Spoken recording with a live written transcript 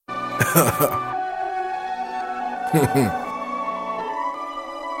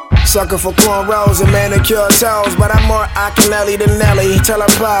Sucker for cornrows and manicure toes, but I'm more Akinelli than Nelly. Tell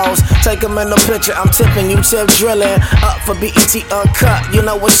her pose, take him in the picture, I'm tipping, you tip drilling. Up for BET Uncut, you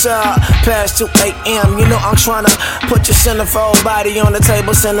know what's up. Past 2 a.m., you know I'm tryna put your centerfold body on the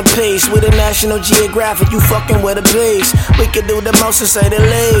table, centerpiece. With a National Geographic, you fucking with a beast. We can do the most to say the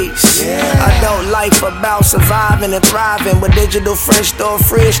least. Adult life about surviving and thriving, with digital French door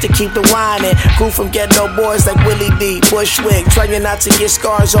fridge to keep the wine in. Grew from ghetto boys like Willie D, Bushwick, trying not to get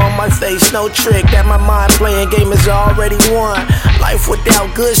scars on my face, no trick that my mind playing game is already won. Life without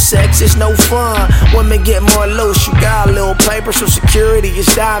good sex is no fun. Women get more loose, you got a little paper, so security is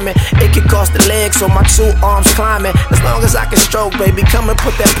diamond. It can cost the legs, so my 2 arms climbing. As long as I can stroke, baby, come and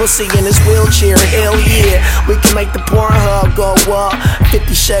put that pussy in this wheelchair. Hell yeah, we can make the Pornhub go up.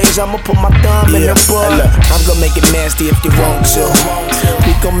 50 shades, I'ma put my thumb in the butt. I'm gonna make it nasty if you want to.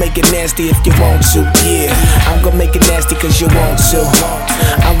 We gon' make it nasty if you want to. Yeah, I'm gonna make it nasty cause you want to.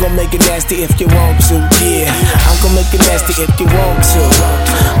 I'm gonna make it nasty if you want to, yeah. I'm gonna make it nasty if you want to.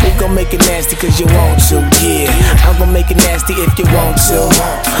 We gon' make it nasty cause you want to, yeah. I'm gonna make it nasty if you want to.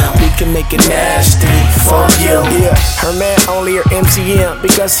 We can make it nasty for you. Yeah, her man only her MCM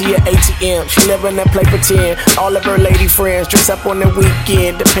because he an ATM. She living and play pretend. All of her lady friends dress up on the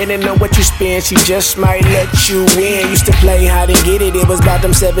weekend. Depending on what you spend, she just might let you win. Used to play hide and get it, it was about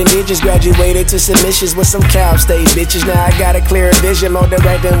them 7 digits. Graduated to submissions with some cow stage bitches. Now I got a clear vision, more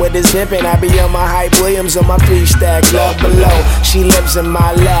directing with this pimpin'. I be on my Hype Williams on my 3-stack, love below. She lives in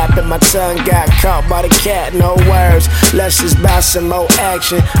my lap and my tongue got caught by the cat. No words, let's just buy some more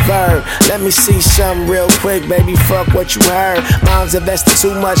action. Verb, let me see something real quick, baby, fuck what you heard. Mom's invested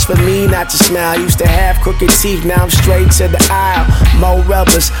too much for me not to smile. Used to have crooked teeth, now I'm straight to the aisle. More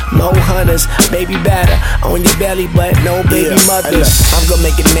rubbers, more hunters, baby batter on your belly, but no baby mothers. I'm gonna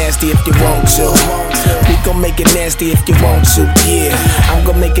make it nasty if you want to. We gon' make it nasty if you want to, yeah. I'm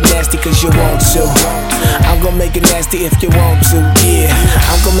gonna make it nasty cause you want to. I'm gonna make it nasty if you want to, yeah.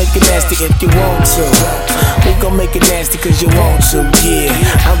 I'm gonna make it nasty if you want to. We gon' make it nasty cause you want to, yeah.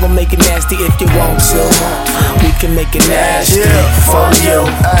 I'm gonna make it nasty if you want to. We can make it nasty for you.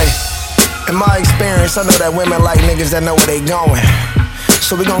 Hey, in my experience, I know that women like niggas that know where they going.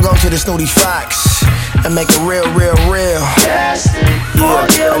 So we gon' go to the Snooty Fox and make it real, real, real. Nasty for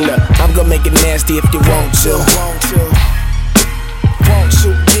you. Look, I'm gonna make it nasty if you want to.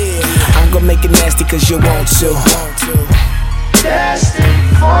 I'm gonna make it nasty cause you want to. Nasty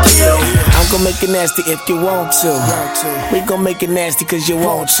for you. I'm gonna make it nasty if you want to. We gon' make it nasty cause you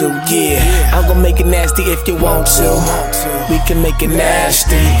want to, yeah. I'm gonna make it nasty if you want to. We can make it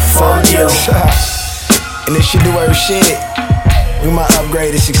nasty for you. And if she do her shit, we might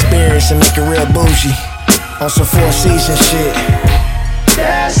upgrade this experience and make it real bougie on some 4 season shit.